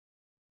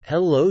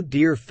Hello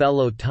dear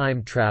fellow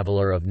time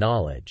traveler of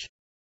knowledge.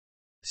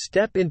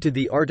 Step into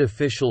the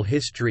Artificial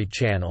History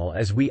channel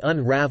as we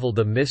unravel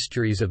the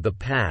mysteries of the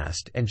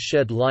past and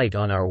shed light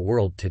on our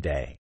world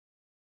today.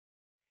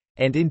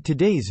 And in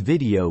today's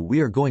video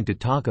we are going to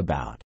talk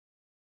about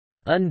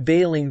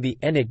unveiling the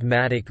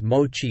enigmatic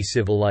Moche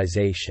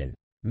civilization,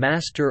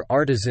 master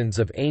artisans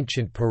of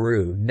ancient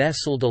Peru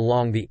nestled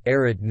along the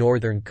arid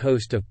northern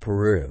coast of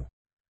Peru.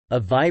 A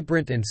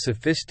vibrant and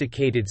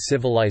sophisticated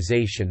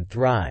civilization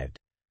thrived,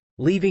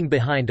 leaving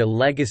behind a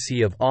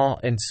legacy of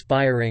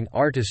awe-inspiring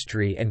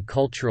artistry and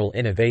cultural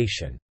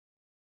innovation.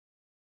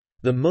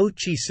 The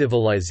Moche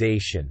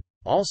civilization,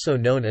 also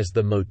known as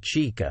the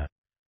Mochica,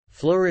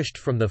 flourished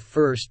from the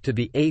 1st to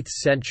the 8th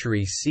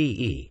century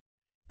CE,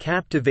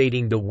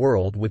 captivating the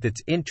world with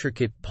its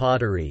intricate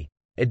pottery,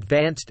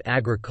 advanced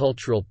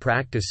agricultural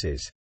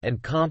practices,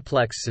 and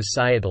complex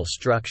societal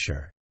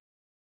structure.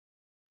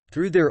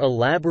 Through their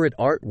elaborate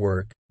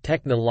artwork,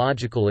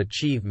 technological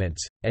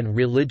achievements, and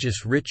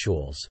religious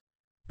rituals,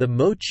 the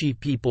Moche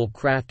people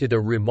crafted a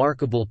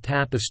remarkable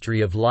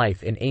tapestry of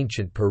life in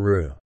ancient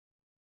Peru.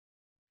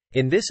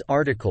 In this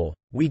article,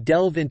 we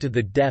delve into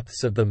the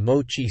depths of the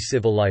Moche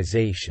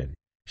civilization,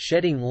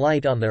 shedding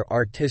light on their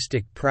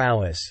artistic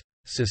prowess,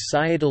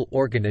 societal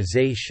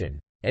organization,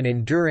 and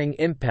enduring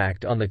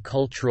impact on the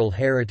cultural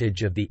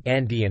heritage of the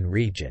Andean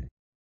region.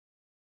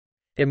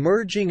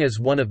 Emerging as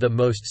one of the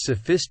most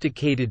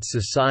sophisticated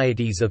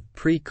societies of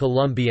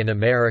pre-Columbian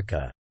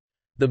America,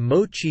 the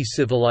Moche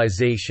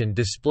civilization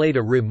displayed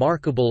a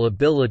remarkable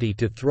ability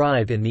to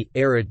thrive in the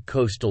arid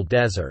coastal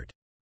desert.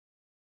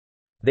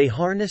 They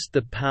harnessed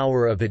the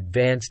power of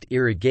advanced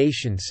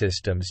irrigation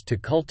systems to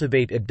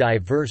cultivate a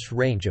diverse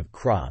range of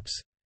crops,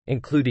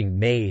 including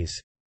maize,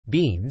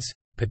 beans,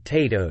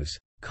 potatoes,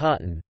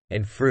 cotton,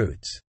 and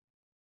fruits.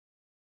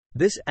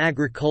 This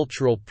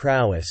agricultural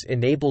prowess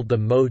enabled the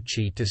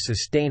Moche to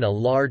sustain a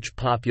large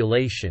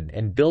population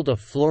and build a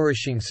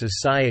flourishing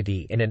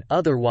society in an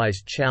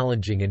otherwise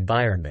challenging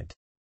environment.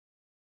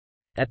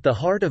 At the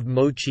heart of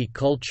Moche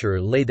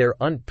culture lay their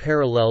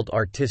unparalleled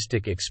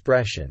artistic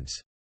expressions.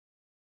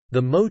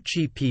 The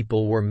Moche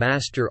people were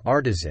master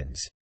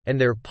artisans, and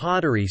their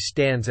pottery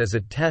stands as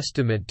a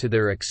testament to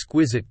their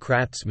exquisite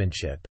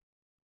craftsmanship.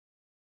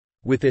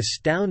 With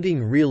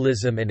astounding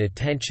realism and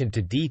attention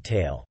to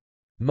detail,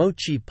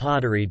 Moche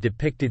pottery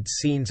depicted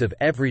scenes of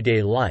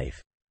everyday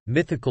life,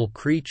 mythical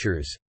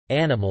creatures,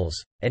 animals,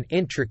 and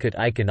intricate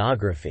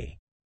iconography.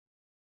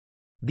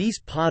 These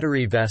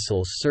pottery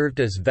vessels served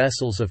as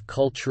vessels of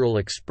cultural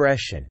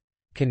expression,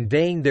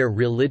 conveying their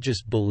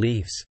religious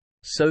beliefs,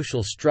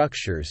 social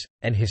structures,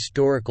 and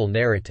historical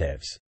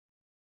narratives.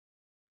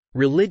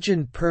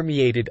 Religion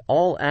permeated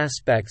all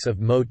aspects of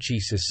Moche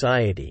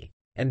society,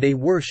 and they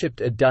worshipped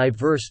a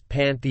diverse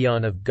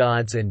pantheon of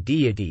gods and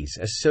deities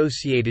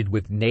associated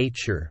with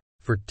nature,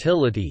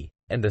 fertility,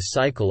 and the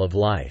cycle of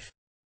life.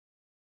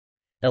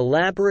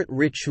 Elaborate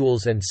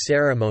rituals and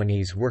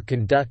ceremonies were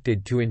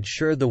conducted to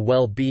ensure the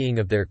well-being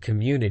of their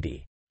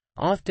community,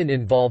 often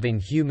involving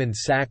human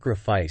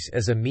sacrifice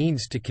as a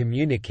means to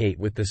communicate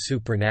with the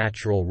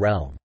supernatural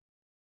realm.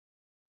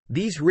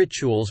 These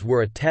rituals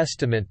were a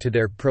testament to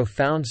their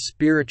profound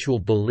spiritual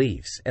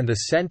beliefs and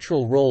the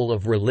central role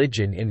of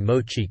religion in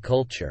Moche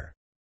culture.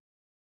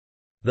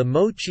 The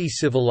Moche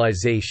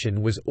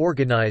civilization was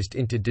organized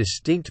into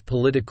distinct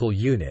political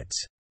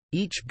units,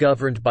 each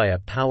governed by a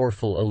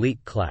powerful elite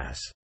class.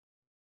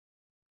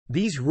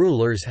 These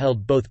rulers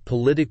held both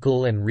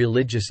political and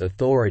religious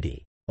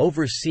authority,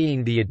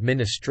 overseeing the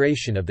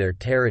administration of their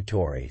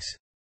territories.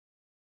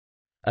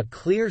 A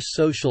clear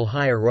social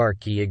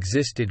hierarchy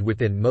existed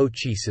within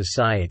Moche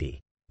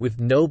society, with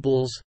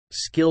nobles,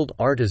 skilled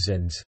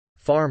artisans,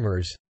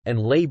 farmers, and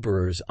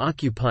laborers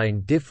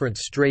occupying different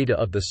strata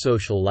of the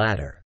social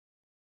ladder.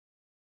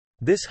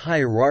 This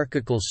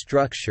hierarchical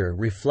structure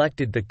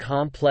reflected the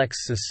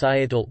complex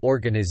societal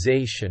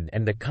organization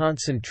and the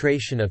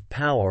concentration of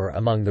power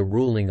among the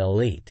ruling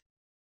elite.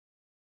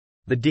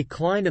 The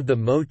decline of the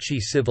Moche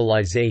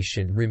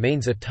civilization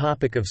remains a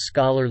topic of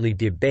scholarly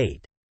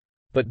debate,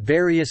 but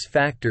various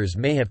factors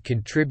may have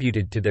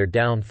contributed to their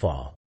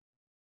downfall.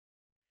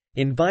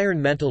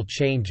 Environmental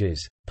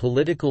changes,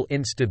 political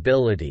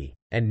instability,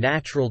 and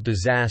natural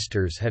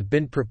disasters have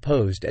been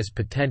proposed as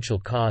potential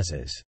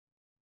causes.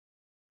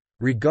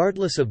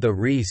 Regardless of the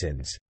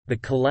reasons, the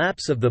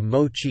collapse of the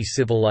Moche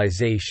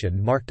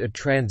civilization marked a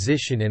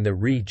transition in the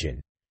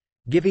region,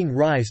 giving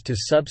rise to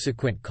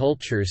subsequent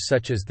cultures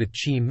such as the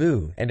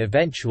Chimu and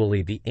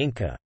eventually the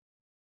Inca.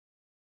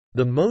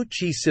 The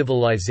Moche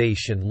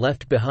civilization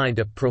left behind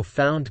a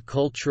profound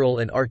cultural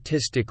and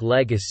artistic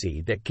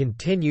legacy that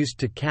continues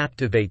to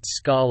captivate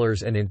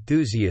scholars and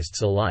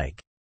enthusiasts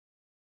alike.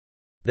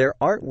 Their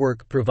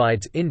artwork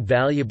provides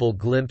invaluable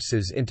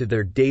glimpses into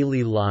their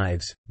daily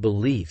lives,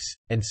 beliefs,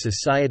 and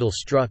societal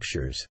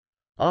structures,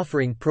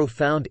 offering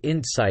profound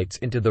insights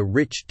into the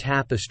rich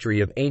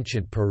tapestry of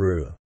ancient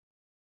Peru.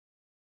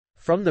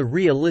 From the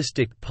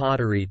realistic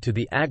pottery to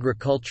the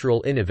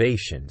agricultural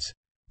innovations,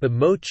 the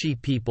Moche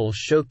people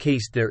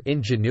showcased their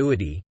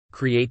ingenuity,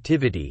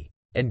 creativity,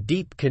 and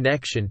deep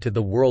connection to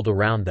the world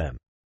around them.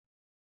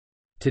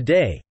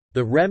 Today,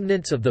 the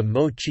remnants of the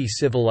Moche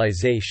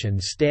civilization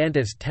stand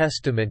as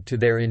testament to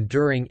their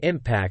enduring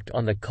impact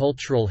on the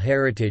cultural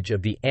heritage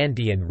of the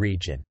Andean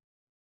region.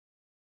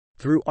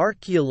 Through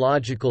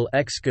archaeological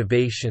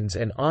excavations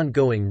and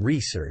ongoing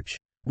research,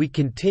 we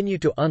continue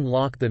to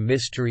unlock the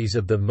mysteries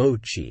of the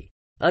Moche,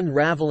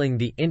 unraveling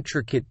the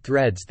intricate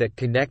threads that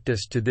connect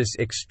us to this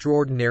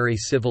extraordinary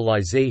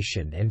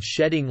civilization and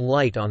shedding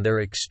light on their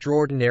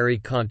extraordinary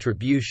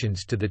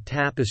contributions to the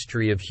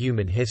tapestry of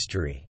human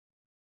history.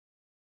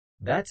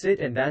 That's it,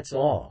 and that's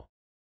all.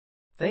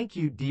 Thank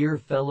you, dear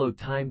fellow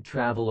time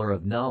traveler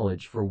of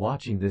knowledge, for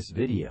watching this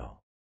video.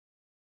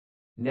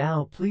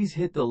 Now please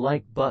hit the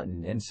like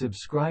button and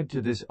subscribe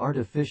to this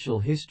artificial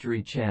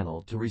history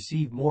channel to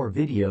receive more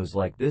videos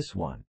like this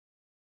one.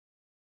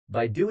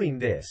 By doing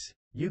this,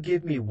 you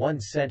give me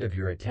 1 cent of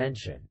your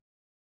attention.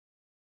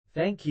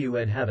 Thank you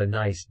and have a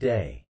nice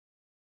day.